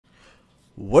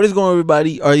What is going on,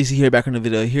 everybody? RDC here, back on the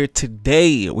video here.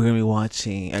 Today we're gonna be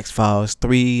watching X-Files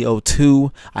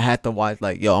 302. I had to watch,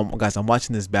 like, guys, I'm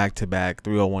watching this back to back,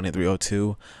 301 and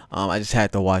 302. I just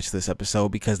had to watch this episode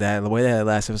because the way that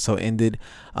last episode ended,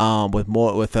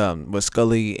 with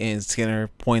Scully and Skinner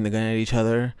pointing the gun at each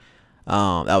other,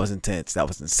 that was intense. That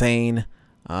was insane.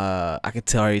 I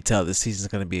could already tell this season's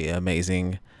gonna be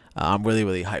amazing. I'm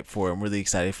really hyped for it. I'm really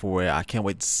excited for it. I can't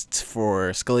wait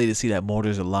for Scully to see that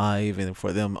Mulder's alive, and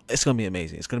for them, it's gonna be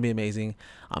amazing. It's gonna be amazing.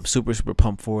 I'm super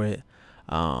pumped for it.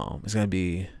 It's gonna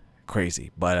be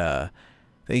crazy. But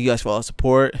thank you guys for all the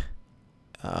support.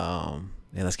 And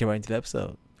let's get right into the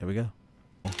episode. Here we go.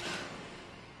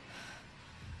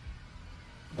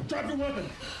 Drop your weapon.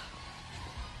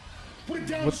 Put it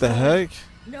down. What the heck?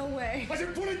 No way. I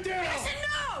said put it down. I said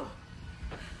no!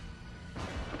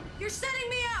 You're setting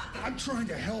me up! I'm trying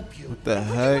to help you. What the Put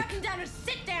your heck? weapon down and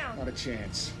sit down! Not a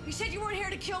chance. You said you weren't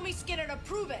here to kill me, Skinner, to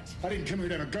prove it! I didn't come here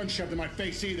to have a gun shoved in my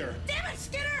face either. Damn it,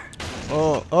 Skinner!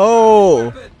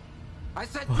 Oh! I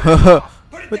said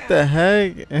What the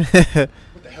heck?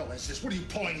 What the hell is this? What are you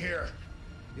pulling here?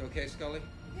 You okay, Scully?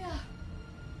 Yeah.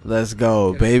 Let's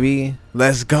go, baby.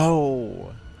 Let's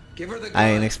go. Give her the gun. I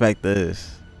didn't expect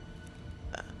this.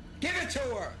 Give it to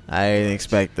her. I didn't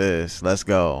expect this. Let's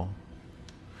go.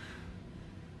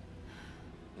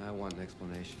 I want an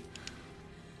explanation.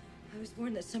 I was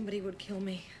warned that somebody would kill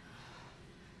me.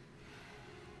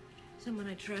 Someone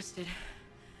I trusted.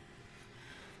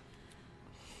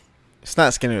 It's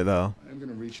not Skinner though. I'm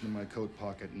gonna reach into my coat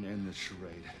pocket and end this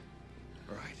charade.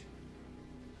 All right.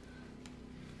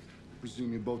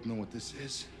 Presume you both know what this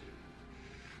is.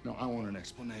 No, I want an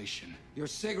explanation. Your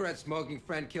cigarette-smoking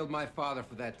friend killed my father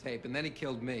for that tape, and then he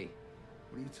killed me.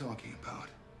 What are you talking about?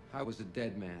 I was a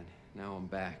dead man. Now I'm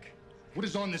back. What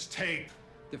is on this tape?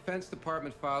 Defense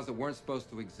Department files that weren't supposed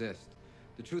to exist.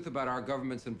 The truth about our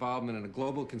government's involvement in a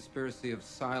global conspiracy of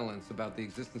silence about the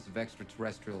existence of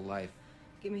extraterrestrial life.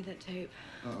 Give me that tape.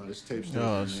 Oh, this tape's Oh,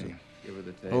 not for shit. me. Give her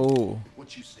the tape. Oh.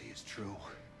 What you say is true.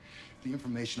 If the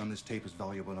information on this tape is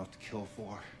valuable enough to kill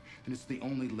for, then it's the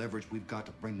only leverage we've got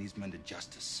to bring these men to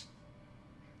justice.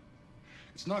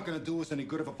 It's not gonna do us any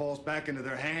good if it falls back into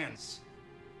their hands.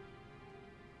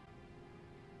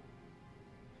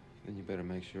 Then you better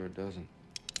make sure it doesn't.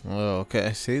 Oh,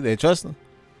 okay. See, they trust him.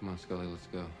 Come on, Scully, let's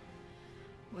go.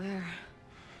 Where?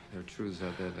 There are truths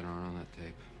out there that aren't on that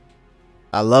tape.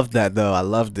 I loved that though. I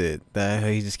loved it. That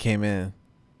he just came in.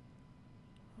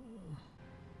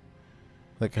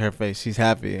 Look at her face. She's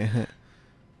happy.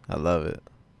 I love it.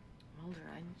 Mulder,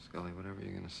 Scully, whatever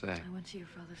you're gonna say. I went to your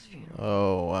father's funeral.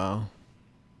 Oh wow.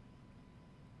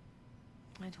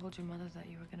 I told your mother that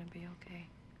you were gonna be okay.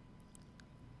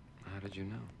 How did you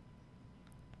know?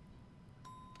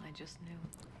 I just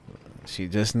knew. She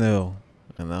just knew.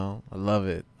 You know. I love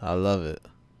it. I love it.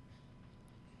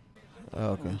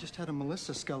 Okay. We just had a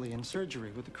Melissa Scully in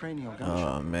surgery with a cranial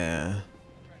gunshot. Oh man.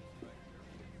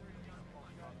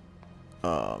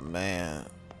 Oh man.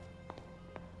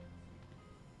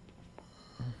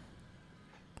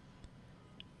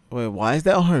 Wait, why is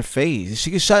that on her face? Did she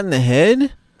get shot in the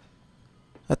head?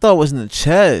 I thought it was in the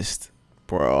chest.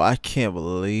 Bro, I can't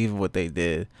believe what they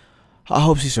did. I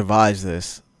hope she survives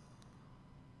this.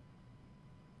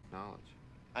 Knowledge.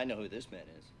 I know who this man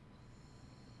is.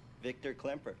 Victor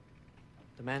Klemper.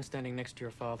 The man standing next to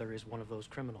your father is one of those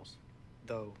criminals,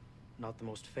 though not the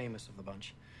most famous of the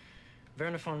bunch.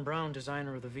 Werner von Braun,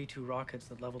 designer of the V-2 rockets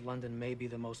that leveled London, may be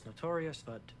the most notorious,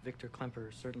 but Victor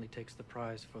Klemper certainly takes the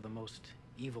prize for the most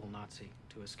evil Nazi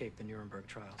to escape the Nuremberg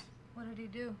trials. What did he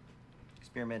do?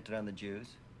 Experimented on the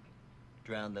Jews.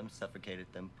 Drowned them, suffocated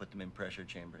them, put them in pressure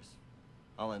chambers.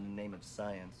 All in the name of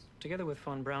science. Together with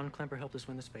von Braun, Klemper helped us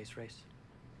win the space race.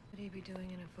 What would he be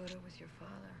doing in a photo with your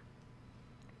father?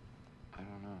 I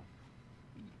don't know.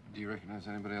 Do you recognize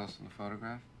anybody else in the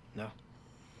photograph? No.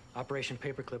 Operation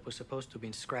Paperclip was supposed to have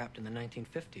been scrapped in the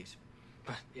 1950s.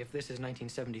 But if this is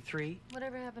 1973...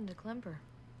 Whatever happened to Klemper?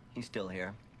 He's still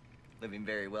here, living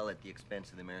very well at the expense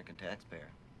of the American taxpayer.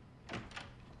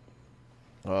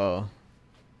 Oh.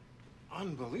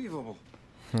 Unbelievable.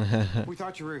 We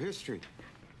thought you were history.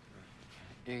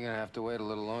 You're gonna have to wait a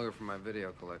little longer for my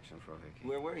video collection, Frohike.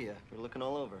 Where were you? We're looking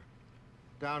all over.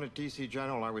 Down at DC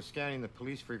General, I was scanning the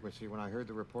police frequency when I heard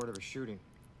the report of a shooting.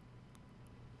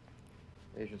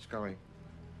 Agent Scully,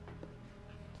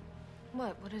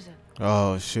 What? What is it?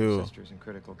 Oh shoot. sister's in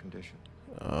critical condition.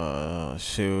 Oh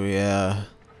shoot, yeah.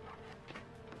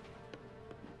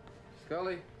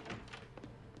 Scully?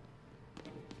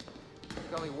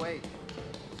 Scully, wait.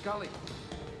 Scully!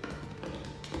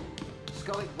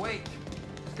 Scully, wait!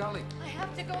 Scully, I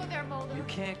have to go there, Mulder. you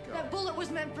can't go. That bullet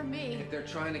was meant for me. If they're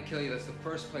trying to kill you, that's the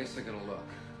first place they're gonna look.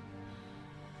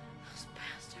 Those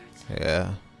bastards.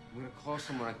 Yeah. I'm gonna call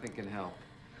someone I think can help.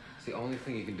 It's the only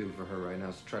thing you can do for her right now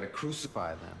is to try to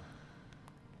crucify them.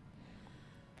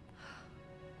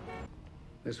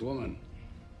 This woman,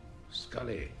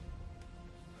 Scully,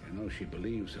 you know she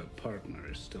believes her partner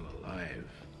is still alive.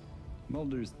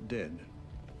 Mulder's dead.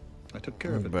 I took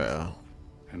care of it. Bro.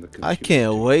 And the I computer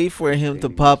can't tape wait for him to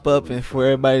containing pop the up stolen and for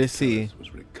everybody to see. photos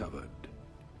was recovered.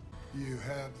 You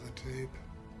have the tape?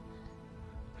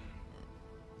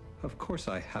 Of course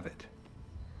I have it.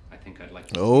 I think I'd like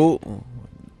to Oh.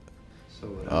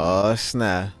 So, Oh,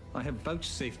 snap. I have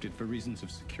vouchsafed it for reasons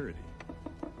of security.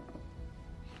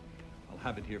 I'll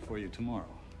have it here for you tomorrow.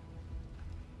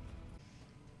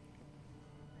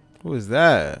 Who is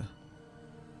that?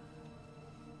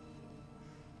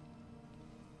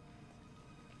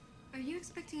 Are you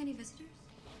expecting any visitors?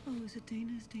 Oh, is it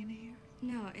Dana? Is Dana here?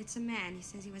 No, it's a man. He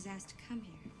says he was asked to come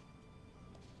here.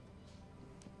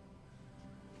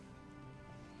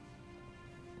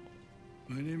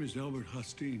 My name is Albert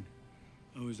Hostine.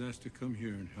 I was asked to come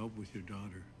here and help with your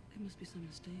daughter. There must be some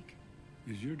mistake.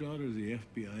 Is your daughter the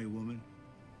FBI woman?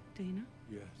 Dana?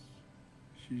 Yes.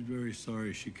 She's very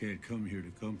sorry she can't come here to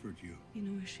comfort you. You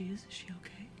know where she is? Is she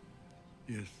okay?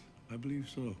 Yes, I believe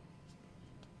so.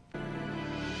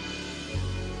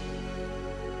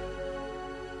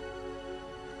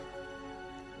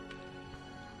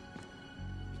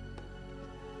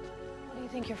 What do you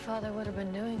think your father would have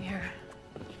been doing here?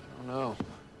 I don't know.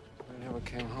 I never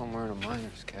came home wearing a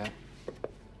miner's cap.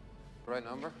 Right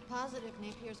number? Positive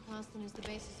Napier's constant is the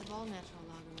basis of all natural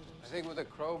logarithms. I think with a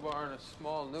crowbar and a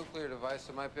small nuclear device,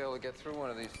 I might be able to get through one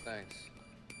of these things.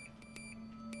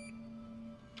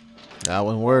 That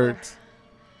one worked.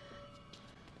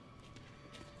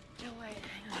 No, wait,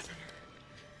 hang on a second.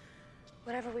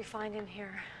 Whatever we find in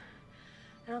here,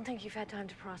 I don't think you've had time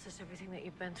to process everything that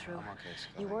you've been through. I'm okay,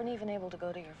 Scully. You weren't even able to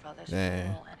go to your father's Nah.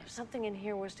 funeral, and if something in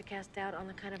here was to cast doubt on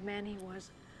the kind of man he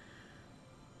was,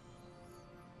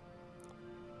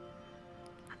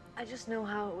 I just know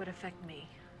how it would affect me.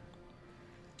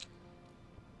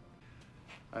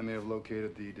 I may have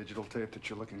located the digital tape that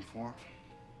you're looking for.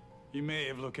 You may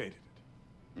have located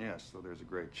it. Yes, though there's a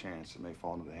great chance it may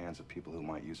fall into the hands of people who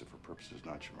might use it for purposes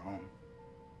not your own.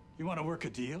 You want to work a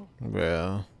deal?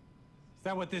 Well. Is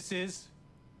that what this is?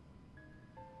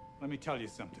 Let me tell you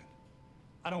something.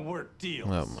 I don't work deals.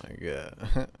 Oh my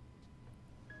god.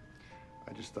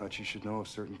 I just thought you should know of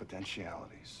certain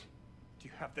potentialities. Do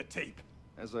you have the tape?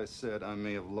 As I said, I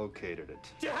may have located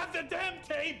it. Do you have the damn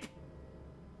tape?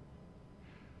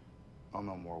 I'll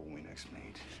know more when we next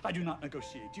meet. I do not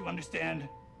negotiate. Do you understand?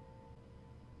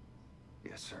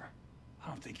 Yes, sir. I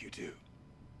don't think you do.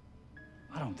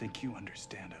 I don't think you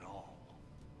understand at all.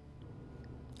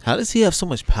 How does he have so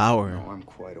much power? No, I'm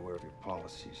quite aware of your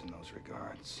policies in those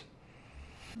regards.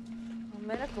 Well,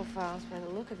 medical files by the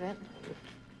look of it.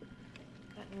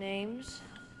 Got names,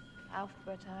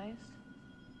 alphabetized.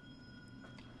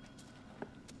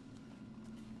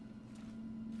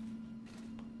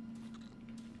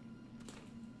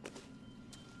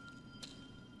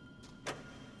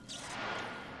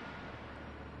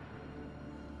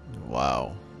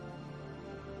 Wow.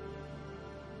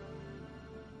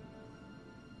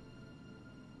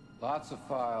 Lots of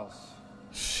files.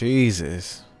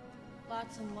 Jesus.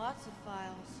 Lots and lots of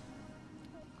files.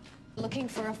 Looking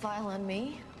for a file on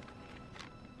me?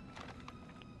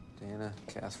 Dana,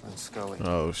 Catherine, Scully.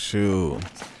 Oh shoot.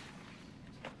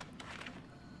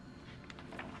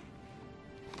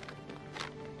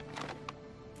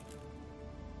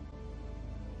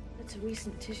 It's a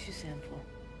recent tissue sample.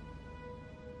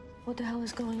 What the hell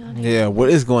is going on here? Yeah, what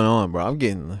is going on, bro? I'm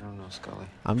getting I don't know, Scully.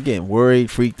 I'm getting worried,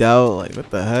 freaked out, like what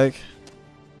the heck?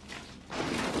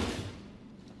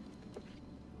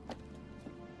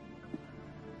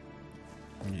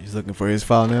 He's looking for his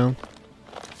file now?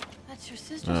 That's your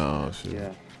sister's Oh file. shit.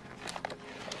 Yeah,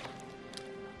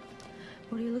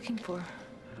 What are you looking for?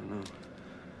 I don't know.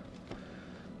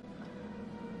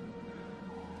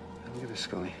 Look at this,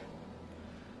 Scully.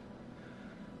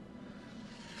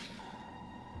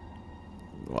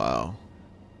 Wow.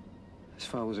 This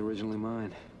file was originally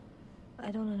mine.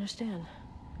 I don't understand.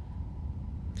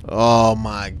 Oh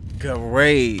my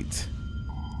great.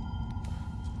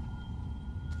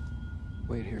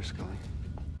 Wait here, Scully.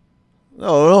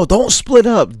 No, don't split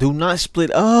up. Do not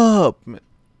split up.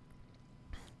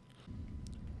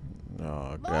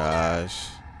 Oh gosh.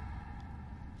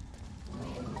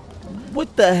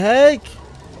 What the heck?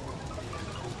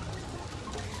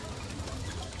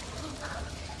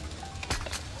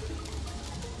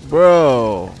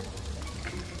 Bro.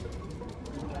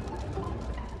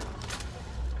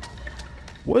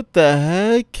 What the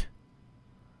heck?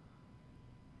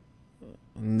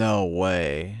 No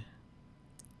way.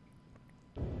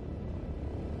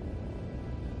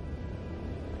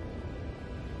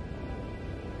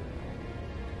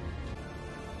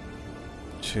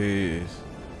 Jeez.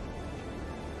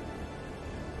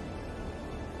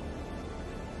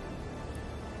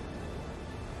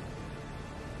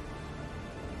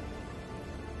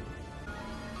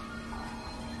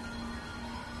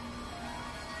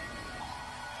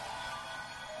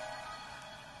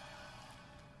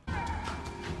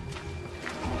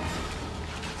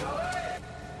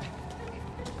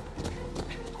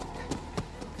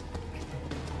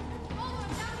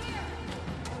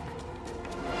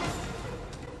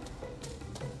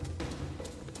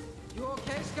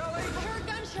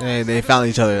 Hey, they found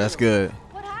each other. That's good.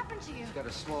 What happened to you? He's got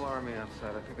a small army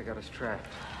outside. I think they got us trapped.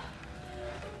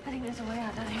 I think there's a way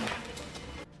out down here.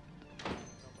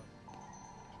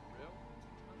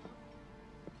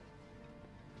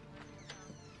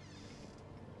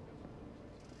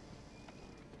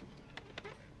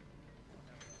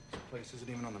 This place isn't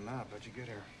even on the map. How'd you get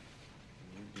here?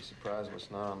 You'd be surprised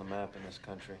what's not on the map in this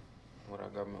country. What our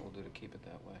government will do to keep it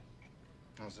that way.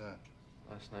 How's that?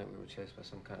 Last night we were chased by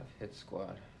some kind of hit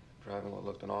squad, driving what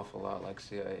looked an awful lot like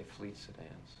CIA fleet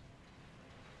sedans.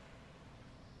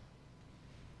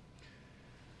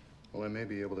 Well, I may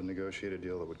be able to negotiate a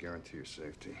deal that would guarantee your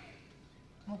safety.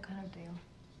 What kind of deal?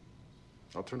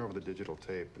 I'll turn over the digital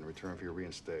tape in return for your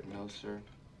reinstatement. No, sir.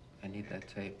 I need that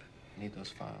tape. I need those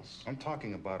files. I'm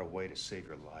talking about a way to save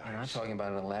your lives. And I'm talking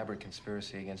about an elaborate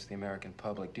conspiracy against the American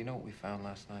public. Do you know what we found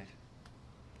last night?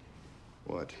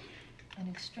 What? An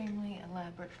extremely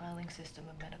elaborate filing system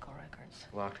of medical records.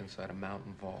 Locked inside a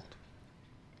mountain vault.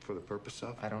 For the purpose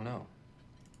of? I don't know.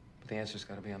 But the answer's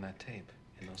got to be on that tape,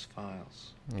 in those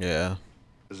files. Yeah.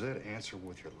 Does that answer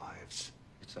with your lives?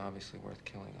 It's obviously worth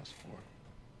killing us for.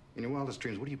 In your wildest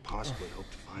dreams, what do you possibly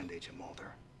hope to find, Agent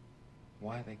Mulder?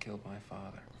 Why they killed my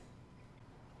father.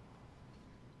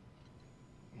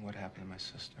 And what happened to my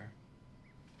sister.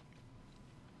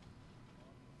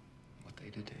 What they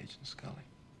did to Agent Scully.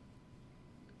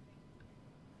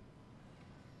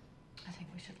 I think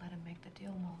we should let him make the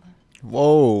deal, Mulder.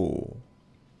 Whoa.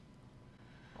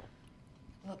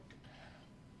 Look,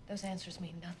 those answers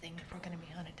mean nothing if we're going to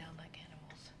be hunted down like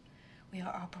animals. We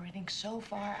are operating so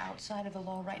far outside of the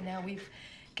law right now, we've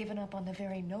given up on the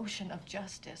very notion of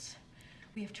justice.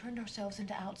 We have turned ourselves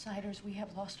into outsiders. We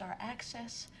have lost our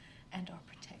access and our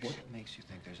protection. What makes you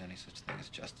think there's any such thing as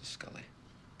justice, Scully?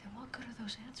 Then what good are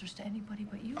those answers to anybody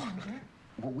but you, Mulder?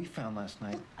 What we found last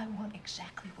night... I want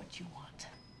exactly what you want.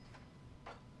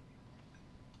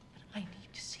 But I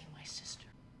need to see my sister.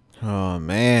 Oh,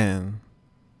 man.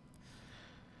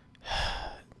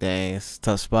 Dang, it's a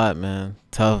tough spot, man.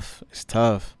 Tough. It's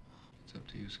tough. It's up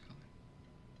to you, Scully.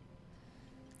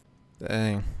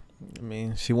 Dang. I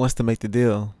mean, she wants to make the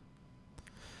deal.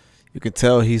 You can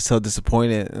tell he's so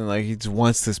disappointed and like he just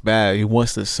wants this bad. He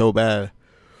wants this so bad.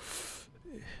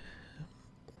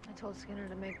 I told Skinner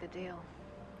to make the deal.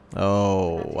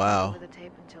 Oh, Not to wow. hand over the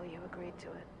tape until you agreed to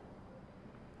it.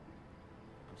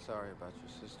 I'm sorry about your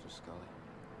sister, Scully.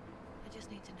 I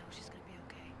just need to know she's gonna be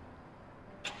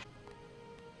okay.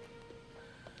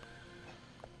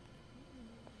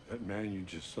 That man you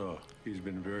just saw, he's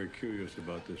been very curious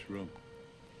about this room.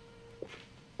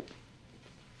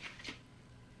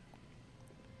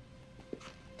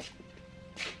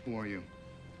 Who are you?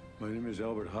 My name is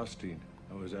Albert Hostine.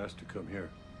 I was asked to come here.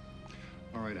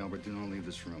 All right, Albert, do not leave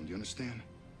this room. Do you understand?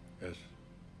 Yes.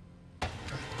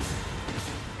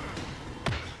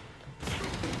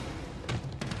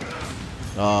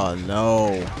 Oh,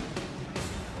 no.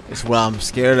 It's what I'm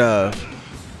scared of.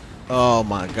 Oh,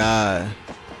 my God.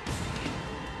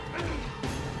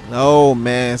 No,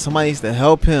 man. Somebody needs to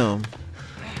help him.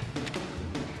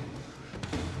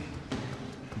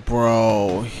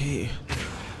 Bro,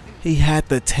 he had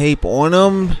the tape on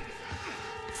him.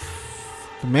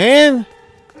 Man.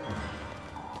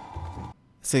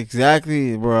 It's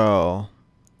exactly, bro.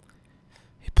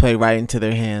 He played right into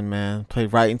their hand, man.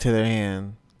 Played right into their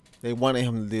hand. They wanted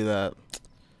him to do that.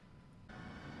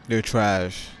 They're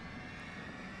trash.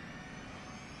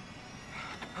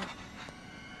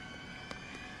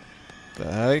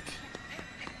 The heck?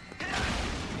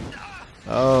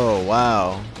 Oh,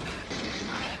 wow.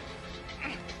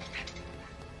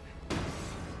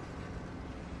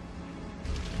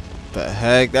 The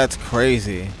heck? That's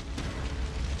crazy.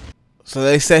 So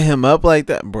they set him up like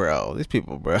that? Bro, these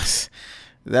people, bro.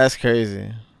 That's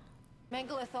crazy.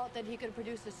 Mengele thought that he could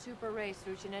produce a super race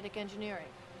through genetic engineering.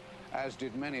 as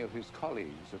did many of his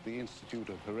colleagues at the Institute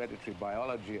of Hereditary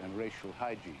Biology and Racial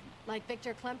Hygiene. Like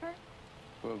Victor Klemper?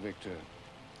 Poor Victor.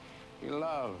 He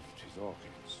loved his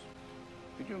orchids.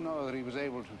 Did you know that he was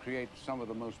able to create some of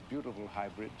the most beautiful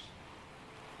hybrids?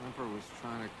 Klemper was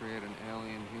trying to create an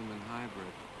alien-human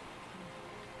hybrid.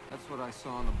 That's what I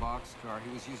saw in the boxcar.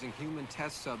 He was using human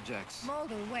test subjects.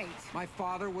 Mulder, wait. My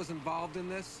father was involved in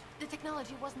this? The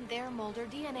technology wasn't there, Mulder.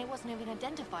 DNA wasn't even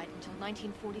identified until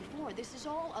 1944. This is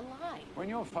all a lie. When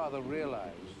your father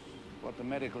realized what the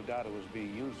medical data was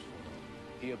being used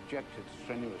for, he objected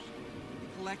strenuously. He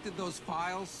collected those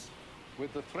files?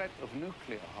 With the threat of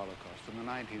nuclear holocaust in the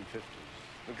 1950s,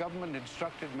 the government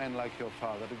instructed men like your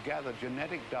father to gather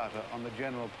genetic data on the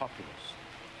general populace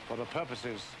for the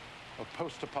purposes of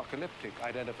post-apocalyptic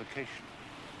identification.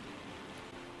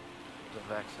 The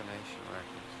vaccination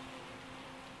records.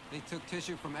 They took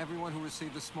tissue from everyone who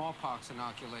received the smallpox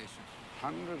inoculation.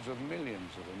 Hundreds of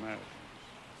millions of Americans.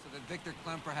 So that Victor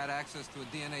Klemper had access to a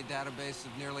DNA database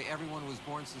of nearly everyone who was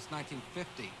born since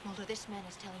 1950. Mulder, this man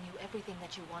is telling you everything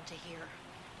that you want to hear.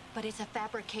 But it's a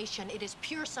fabrication. It is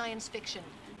pure science fiction.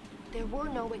 There were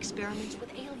no experiments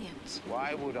with aliens.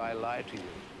 Why would I lie to you?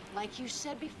 Like you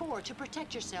said before, to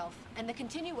protect yourself and the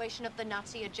continuation of the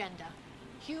Nazi agenda.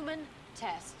 Human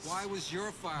tests. Why was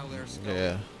your file there, Scully?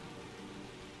 Yeah.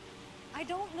 I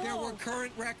don't know. There were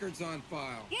current records on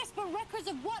file. Yes, but records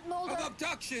of what, Mulder? Of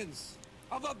abductions!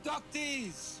 Of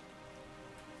abductees!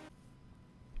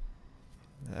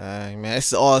 Man,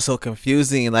 it's all so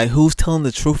confusing. Like, who's telling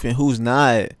the truth and who's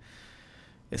not?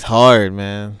 It's hard,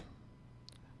 man.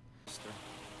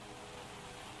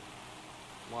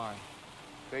 Why?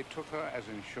 They took her as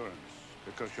insurance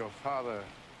because your father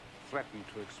threatened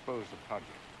to expose the project.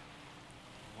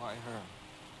 Why her?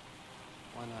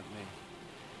 Why not me?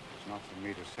 It's not for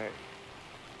me to say.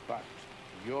 But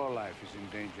your life is in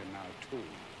danger now, too.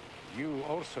 You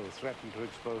also threatened to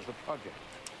expose the project.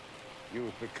 You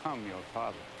have become your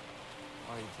father.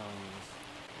 Why are you telling me this?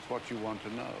 It's what you want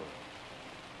to know,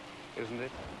 isn't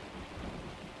it?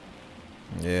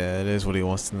 Yeah, it is what he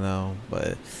wants to know,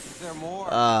 but Is there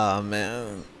more?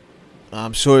 man,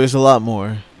 I'm sure there's a lot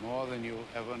more. More than you'll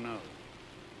ever know.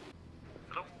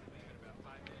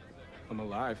 I'm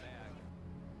alive.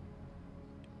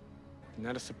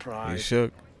 Not a surprise. You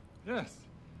shook. Yes.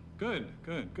 Good,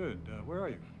 good, good. Where are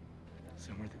you?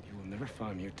 Somewhere that you will never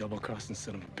find me, you double-crossing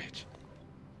son of a bitch.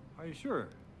 Are you sure?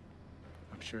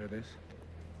 I'm sure of this.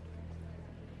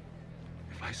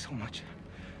 If I so much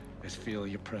as feel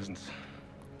your presence,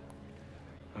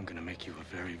 I'm gonna make you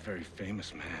a very, very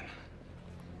famous man.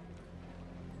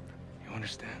 You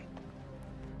understand?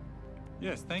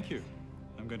 Yes, thank you.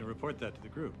 I'm going to report that to the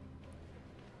group.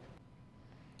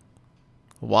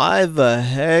 Why the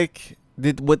heck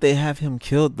would they have him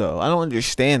killed though? I don't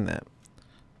understand that.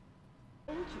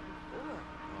 Mom,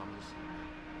 listen.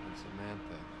 And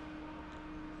Samantha,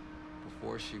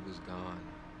 before she was gone,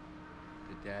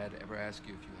 did Dad ever ask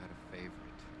you if you had a favorite?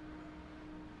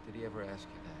 Did he ever ask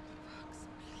you that? Fox,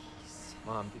 please.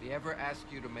 Mom, did he ever ask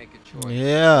you to make a choice?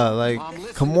 Yeah, like, Mom,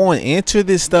 come on, answer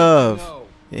this stuff. No.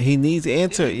 He needs to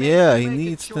answer. Yeah, he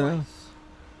needs to know.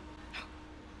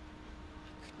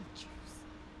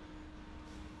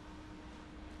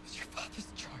 It's your father's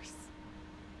choice.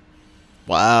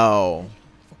 Wow.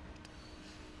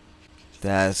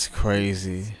 That's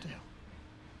crazy.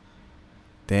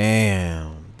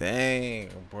 Damn. Dang,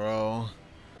 bro.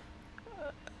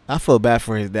 I feel bad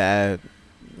for his dad.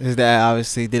 His dad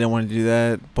obviously didn't want to do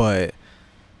that, but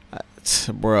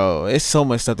bro, it's so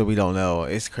much stuff that we don't know.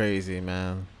 It's crazy,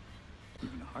 man.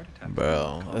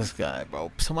 Bro, this guy,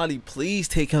 bro. Somebody please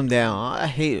take him down. I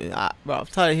hate it. Bro, I'm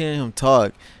tired of hearing him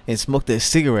talk and smoke their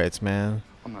cigarettes, man.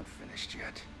 I'm not finished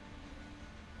yet.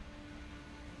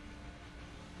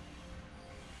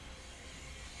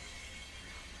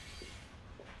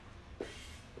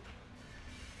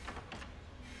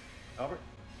 Albert?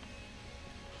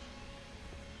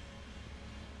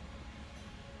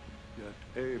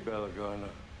 Got a Belagana.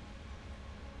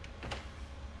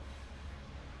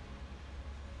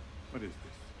 What is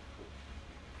this?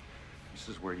 This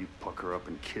is where you pucker up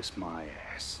and kiss my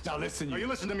ass. Now listen, you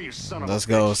listen to me, you son of a Let's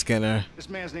go, bitch. Skinner. This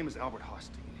man's name is Albert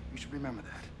Hosteen. You should remember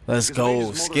that. Let's Because I go. just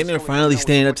Mulder Skinner and Scully finally now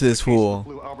standing up to with this the case of fool. the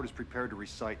flu, Albert is prepared to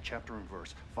recite chapter and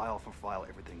verse, file for file,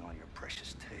 everything on your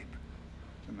precious tape.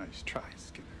 A nice try,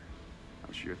 Skinner.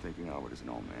 I'm sure you're thinking Albert is an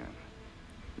old man.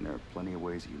 And there are plenty of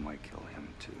ways that you might kill him,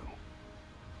 too.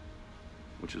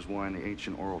 Which is why in the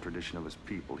ancient oral tradition of his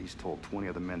people, he's told 20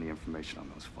 other men the information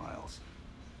on those files.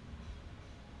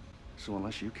 So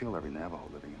unless you kill every Navajo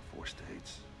living in 4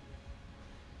 states,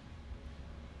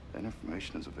 that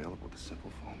information is available with a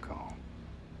simple phone call.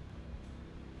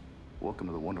 Welcome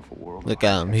to the wonderful world. Look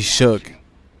at him. He's shook.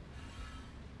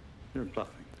 You're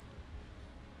bluffing.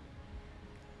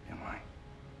 Am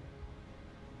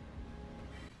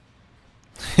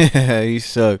I?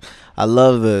 He's shook. I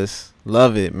love this.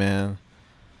 Love it, man.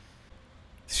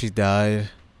 She died.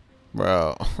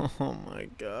 Bro. Oh my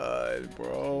god,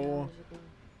 bro.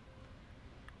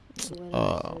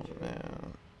 Oh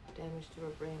man. Damage to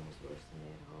her brain was worse than they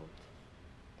had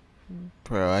hoped.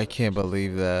 Bro, I can't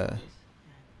believe that.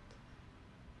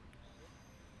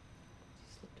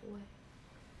 She slipped away.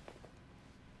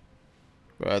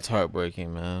 Bro, that's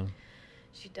heartbreaking, man.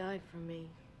 She died for me.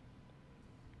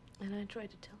 And I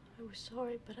tried to tell her I was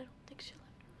sorry, but I don't think she'll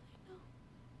ever really know.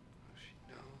 She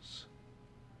knows.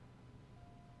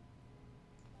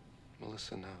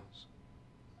 Melissa knows.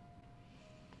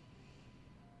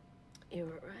 You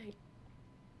were right.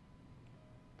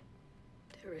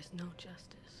 There is no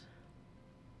justice.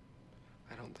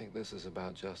 I don't think this is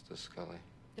about justice, Scully.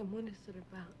 Then what is it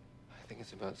about? I think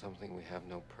it's about something we have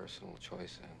no personal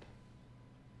choice in.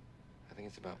 I think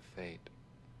it's about fate.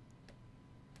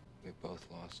 We've both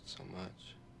lost so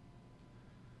much.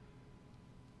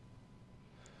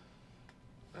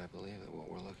 But I believe that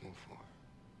what we're looking for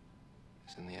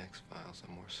is in the X-Files.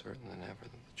 I'm more certain than ever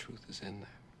that the truth is in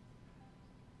there.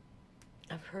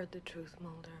 I've heard the truth,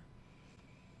 Mulder.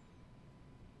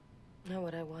 Now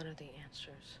what I want are the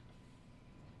answers.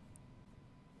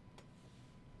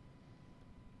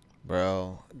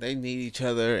 Bro, they need each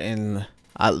other, and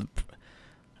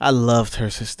I loved her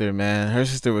sister, man. Her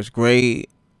sister was great.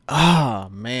 Ah,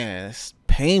 man, it's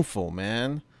painful,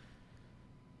 man.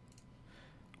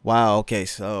 Wow. Okay,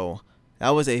 so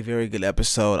that was a very good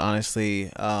episode,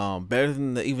 honestly. Better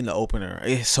than even the opener.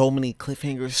 It has so many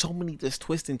cliffhangers, so many just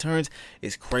twists and turns.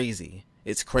 It's crazy.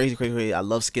 It's crazy, crazy, crazy. I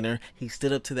love Skinner. He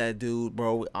stood up to that dude,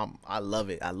 bro. I love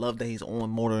it. I love that he's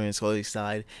on Mulder and Scully's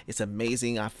side. It's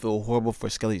amazing. I feel horrible for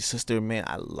Scully's sister, man.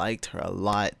 I liked her a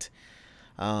lot.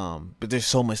 But there's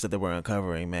so much that they were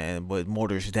uncovering, man. But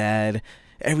Mulder's dad,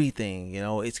 everything, you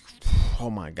know, it's,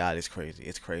 oh my god, it's crazy.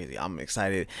 It's crazy. I'm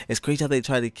excited. It's crazy how they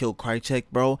tried to kill Krychek,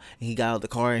 bro, and he got out of the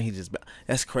car and he just,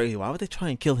 that's crazy. Why would they try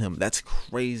and kill him? That's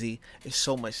crazy. It's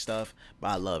so much stuff,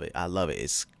 but I love it. I love it.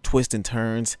 It's twists and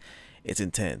turns. It's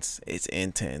intense. It's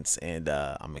intense, and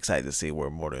I'm excited to see where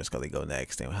Mulder and Scully go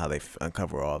next and how they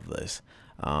uncover all of this.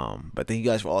 But thank you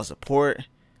guys for all the support.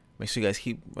 Make sure you guys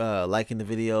keep liking the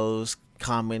videos,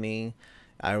 commenting.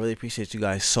 I really appreciate you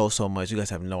guys so much. You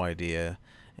guys have no idea.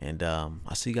 And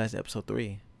I'll see you guys in episode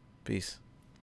 3. Peace.